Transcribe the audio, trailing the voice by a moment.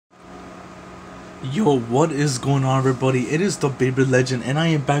Yo, what is going on, everybody? It is the Beyblade Legend, and I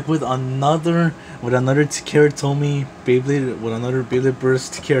am back with another Keratomi Beyblade with another Beyblade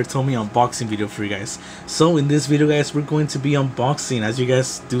Burst Keratomi unboxing video for you guys. So in this video, guys, we're going to be unboxing, as you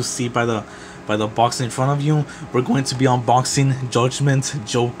guys do see by the box in front of you, we're going to be unboxing Judgment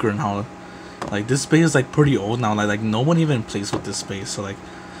Joker. Now, like, this space is like pretty old now. Like no one even plays with this space. So like,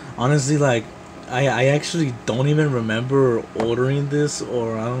 honestly, like I actually don't even remember ordering this,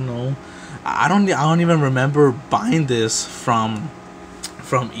 or I don't know. I don't even remember buying this from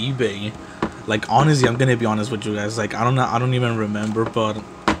eBay. Like, honestly, I'm gonna be honest with you guys. Like, I don't even remember, but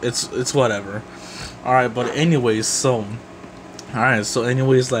it's whatever. All right, but anyways, so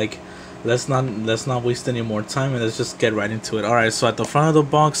like, let's not waste any more time, and let's just get right into it. All right, so at the front of the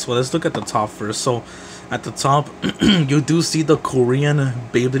box, well, let's look at the top first. So at the top, you do see the Korean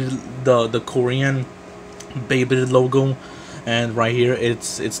Beyblade, the Korean Beyblade logo. And right here,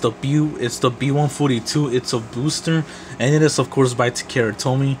 it's the B-142. It's a booster, and it is of course by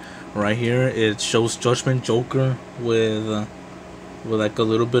Keratomi. Right here, it shows Judgment Joker with like a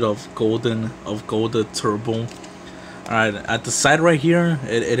little bit of gold turbo. Alright, at the side right here,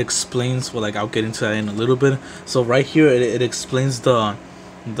 it explains. Well, like, I'll get into that in a little bit. So right here, it explains the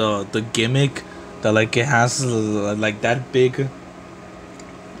gimmick that, like, it has like that big,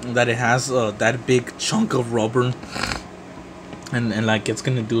 that it has that big chunk of rubber. And like, it's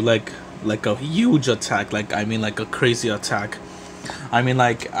gonna do like a huge attack, like, I mean, like a crazy attack. I mean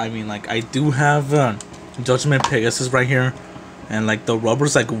like I do have Judgment Pegasus right here, and like the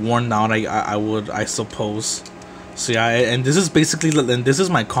rubber's like worn out, I suppose. So yeah, and this is basically, and this is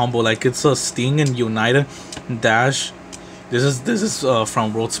my combo. Like, it's a Sting and United Dash. This is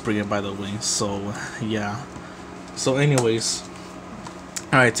from World Springer, by the way. So yeah. So anyways,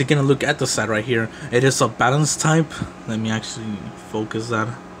 alright, taking a look at the side right here, it is a balance type. Let me actually focus that.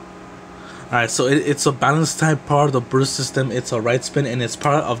 Alright, so it's a balance type part of the burst system. It's a right spin, and it's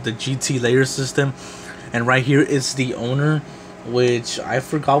part of the GT layer system. And right here is the owner, which I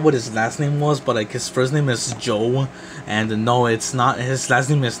forgot what his last name was, but like, his first name is Joe, and no, it's not. His last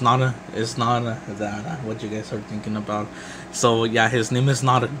name is not that what you guys are thinking about. So yeah, his name is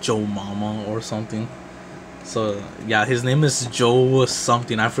not Joe Mama or something. So yeah, his name is Joe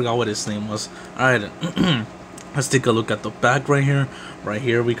something. I forgot what his name was. Alright, let's take a look at the back right here. Right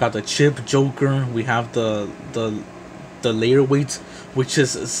here, we got the chip Joker. We have the layer weight, which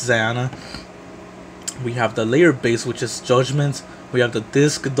is Xana. We have the layer base, which is Judgment. We have the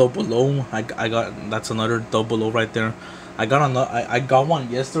disc double O. I got, that's another double O right there. I got one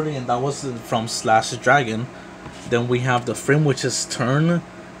yesterday, and that was from Slash Dragon. Then we have the frame, which is Turn.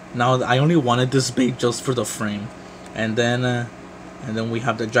 Now, I only wanted this bait just for the frame, and then we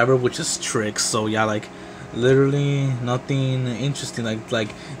have the driver, which is Trick. So yeah, like, literally nothing interesting. Like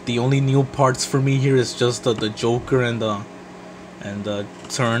the only new parts for me here is just the Joker and the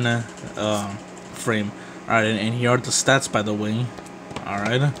Turn frame. All right, and here are the stats, by the way. All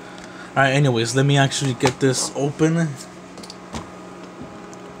right. Anyways, let me actually get this open.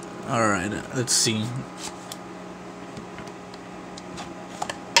 All right, let's see.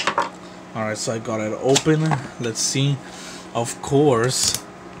 Alright, so I got it open. Let's see. Of course,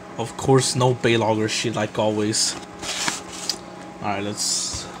 no Baylogger shit, like always. Alright,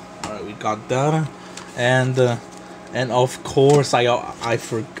 we got that. And of course, I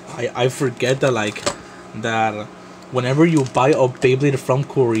forget that, like, that whenever you buy a Beyblade from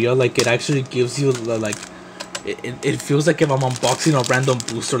Korea, like, it actually gives you, like, it feels like if I'm unboxing a random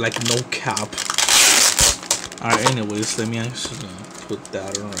booster, like, no cap. Alright, anyways, let me actually put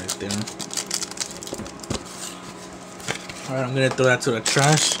that right there. Alright, I'm gonna throw that to the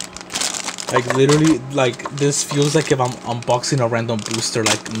trash. Like, literally, like, this feels like if I'm unboxing a random booster,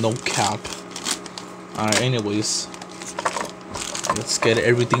 like, no cap. Alright, anyways, let's get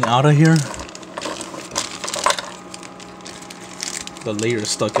everything out of here. The layer is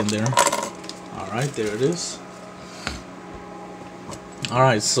stuck in there. Alright, there it is.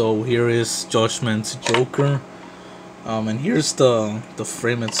 Alright, so here is Judgment Joker. And here's the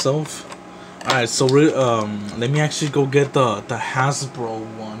frame itself. Alright, so let me actually go get the Hasbro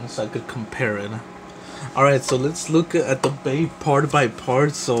one so I could compare it. Alright, so let's look at the Bay part by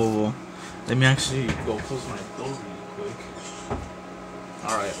part. So let me actually go close my door really quick.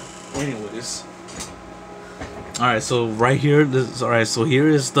 Alright, anyways. Alright, so right here, alright, so here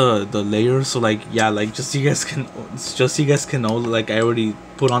is the layer. So like, yeah, like, just so you guys can know, like, I already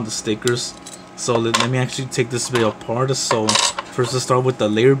put on the stickers. So let me actually take this bit apart. So first, let's start with the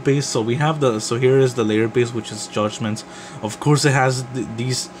layer base. So we have so here is the layer base, which is Judgment. Of course, it has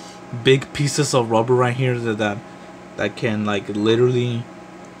these big pieces of rubber right here that can, like, literally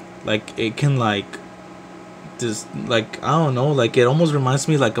Like it can like this, like I don't know, like it almost reminds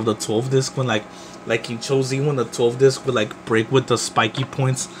me like of the 12 disc when like he chose Z when the 12 disc would like break with the spiky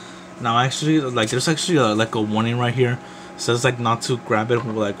points. Now actually like there's actually like a warning right here. It says like not to grab it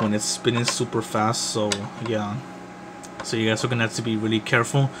like when it's spinning super fast. So yeah, so you guys are gonna have to be really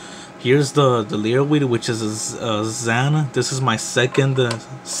careful. Here's the layer weight, which is a Zan. This is my second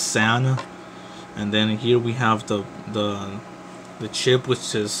San, and then here we have the chip,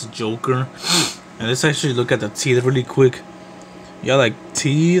 which is Joker. And let's actually look at the teeth really quick. Yeah, like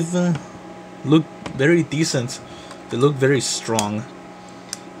teeth look very decent. They look very strong.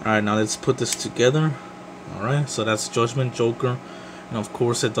 Alright, now let's put this together. Alright, so that's Judgment Joker. And of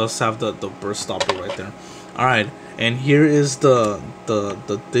course it does have the burst stopper right there. Alright, and here is the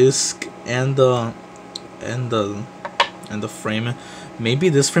disc and the frame. Maybe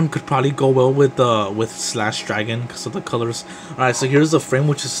this frame could probably go well with Slash Dragon because of the colors. Alright, so here's the frame,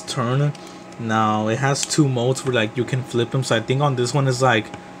 which is turn. Now it has two modes where like you can flip them. So I think on this one is like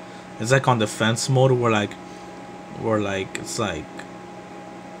it's like on defense mode where like it's like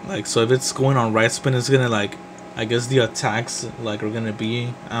so if it's going on right spin, it's gonna like, I guess the attacks like are gonna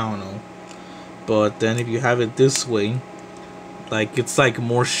be, I don't know. But then if you have it this way, like it's like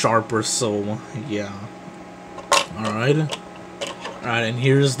more sharper. So yeah. Alright, and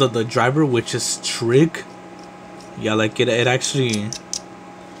here's the driver, which is Trick. Yeah, like it actually,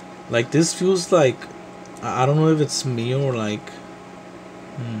 like this feels like, I don't know if it's me or like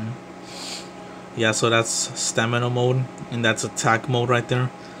yeah, so that's stamina mode and that's attack mode right there.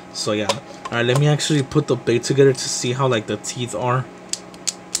 So yeah. Alright, let me actually put the bait together to see how like the teeth are.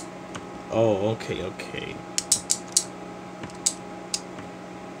 Oh, okay.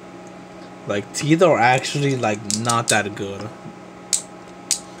 Like teeth are actually like not that good.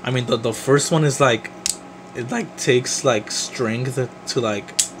 I mean the first one is like, it like takes like strength to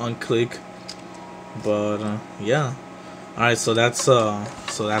like unclick. But yeah. Alright, so that's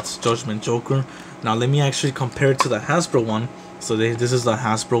Judgment Joker. Now let me actually compare it to the Hasbro one. So this is the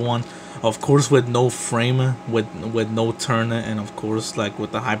Hasbro one, of course, with no frame, with no turn, and of course like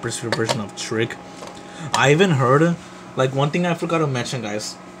with the Hypersphere version of Trick. I even heard, like, one thing I forgot to mention,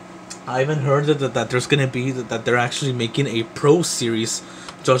 guys. I even heard that there's gonna be that they're actually making a Pro Series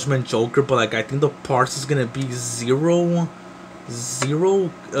Judgment Joker, but like I think the parts is gonna be zero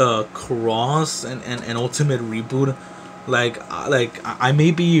Cross and Ultimate Reboot. Like I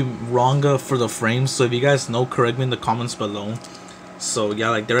may be wrong for the frames, so if you guys know, correct me in the comments below. So yeah,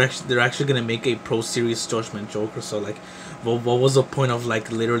 like they're actually gonna make a Pro Series Judgment Joker. So like, what was the point of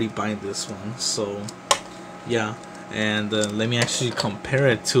like literally buying this one? So yeah, and let me actually compare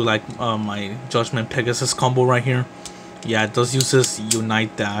it to like my Judgment Pegasus combo right here. Yeah, it does use this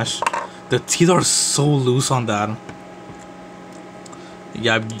Unite Dash. The teeth are so loose on that.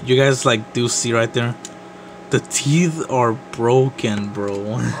 Yeah, you guys like do see right there. The teeth are broken,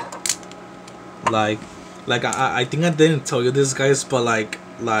 bro. like I think I didn't tell you this, guys, but like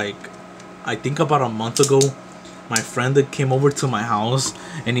I think about a month ago, my friend that came over to my house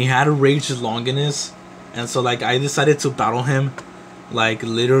and he had a Rage Longinus, and so like I decided to battle him. Like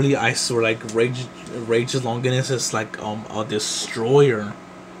literally, I swear, like Rage Longinus is like a destroyer.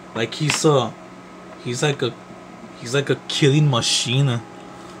 Like he's like a killing machine.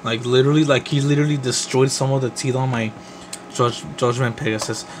 Like literally, like he literally destroyed some of the teeth on my Judgment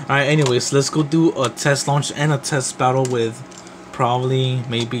Pegasus. Alright, anyways, let's go do a test launch and a test battle with probably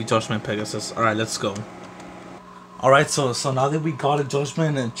maybe Judgment Pegasus. Alright, let's go. Alright, so now that we got a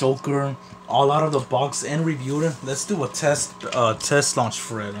Judgment and Joker all out of the box and reviewed, let's do a test launch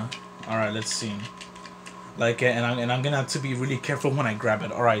for it. Alright, let's see. Like, and I'm gonna have to be really careful when I grab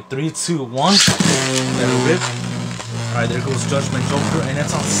it. Alright, 3, 2, 1. Let it rip. Alright, there goes Judgment Joker, and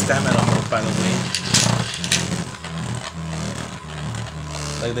it's on stamina mode, by the way.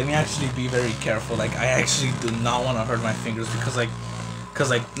 Like, let me actually be very careful. Like, I actually do not want to hurt my fingers because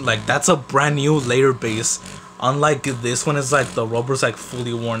like that's a brand new layer base. Unlike this one, is like the rubber's like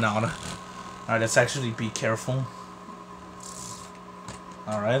fully worn out. Alright, let's actually be careful.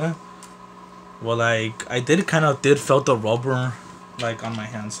 Alright. Well, like I did felt the rubber like on my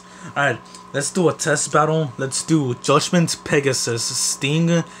hands. Alright, let's do a test battle. Let's do Judgment Pegasus,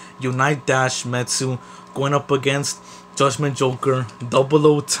 Sting, Unite Dash, Metsu going up against Judgment Joker,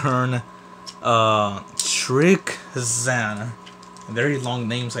 00 Turn, Trick, Zan. Very long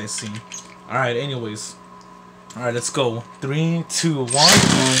names I see. Alright, anyways. Alright, let's go. 3, 2, 1.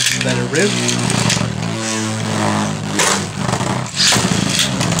 Let it rip.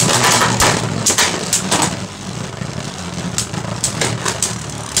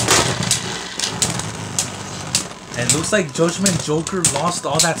 And looks like Judgment Joker lost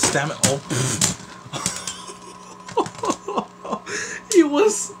all that stamina. Oh, he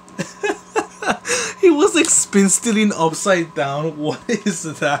was he was like spin stealing upside down. What is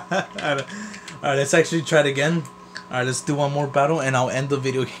that? Alright, let's actually try it again. Alright, let's do one more battle and I'll end the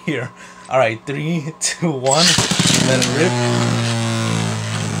video here. Alright, 3, 2, 1. Let it rip.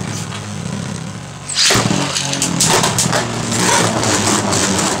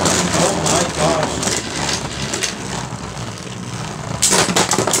 Oh my gosh.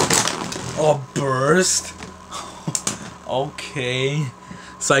 Oh, burst. Okay.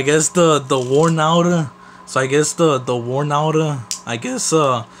 So I guess the worn out. So I guess the worn out. I guess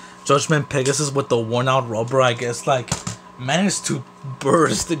Judgment Pegasus with the worn out rubber. I guess like managed to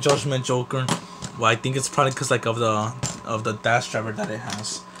burst the Judgment Joker. Well, I think it's probably because like of the dash driver that it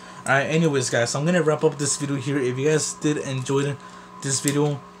has. Alright, anyways guys, I'm gonna wrap up this video here. If you guys did enjoy this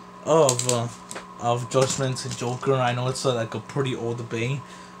video of Judgment Joker, I know it's like a pretty old bay,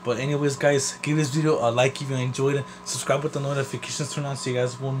 but anyways guys, give this video a like if you enjoyed it. Subscribe with the notifications turned on so you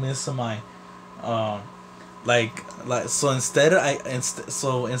guys won't miss my so instead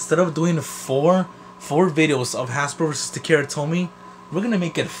of doing four videos of Hasbro versus Takara Tomy, we're gonna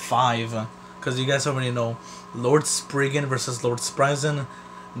make it 5, because you guys already know Lord Spriggan versus Lord Spryzen,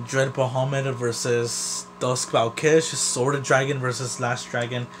 Dread Bahamut versus Dusk Valkesh, Sword Dragon versus Last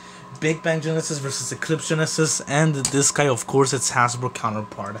Dragon, Big Bang Genesis versus Eclipse Genesis, and this guy, of course, it's Hasbro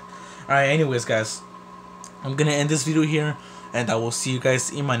counterpart. Alright, anyways guys, I'm gonna end this video here, and I will see you guys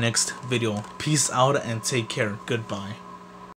in my next video. Peace out and take care. Goodbye.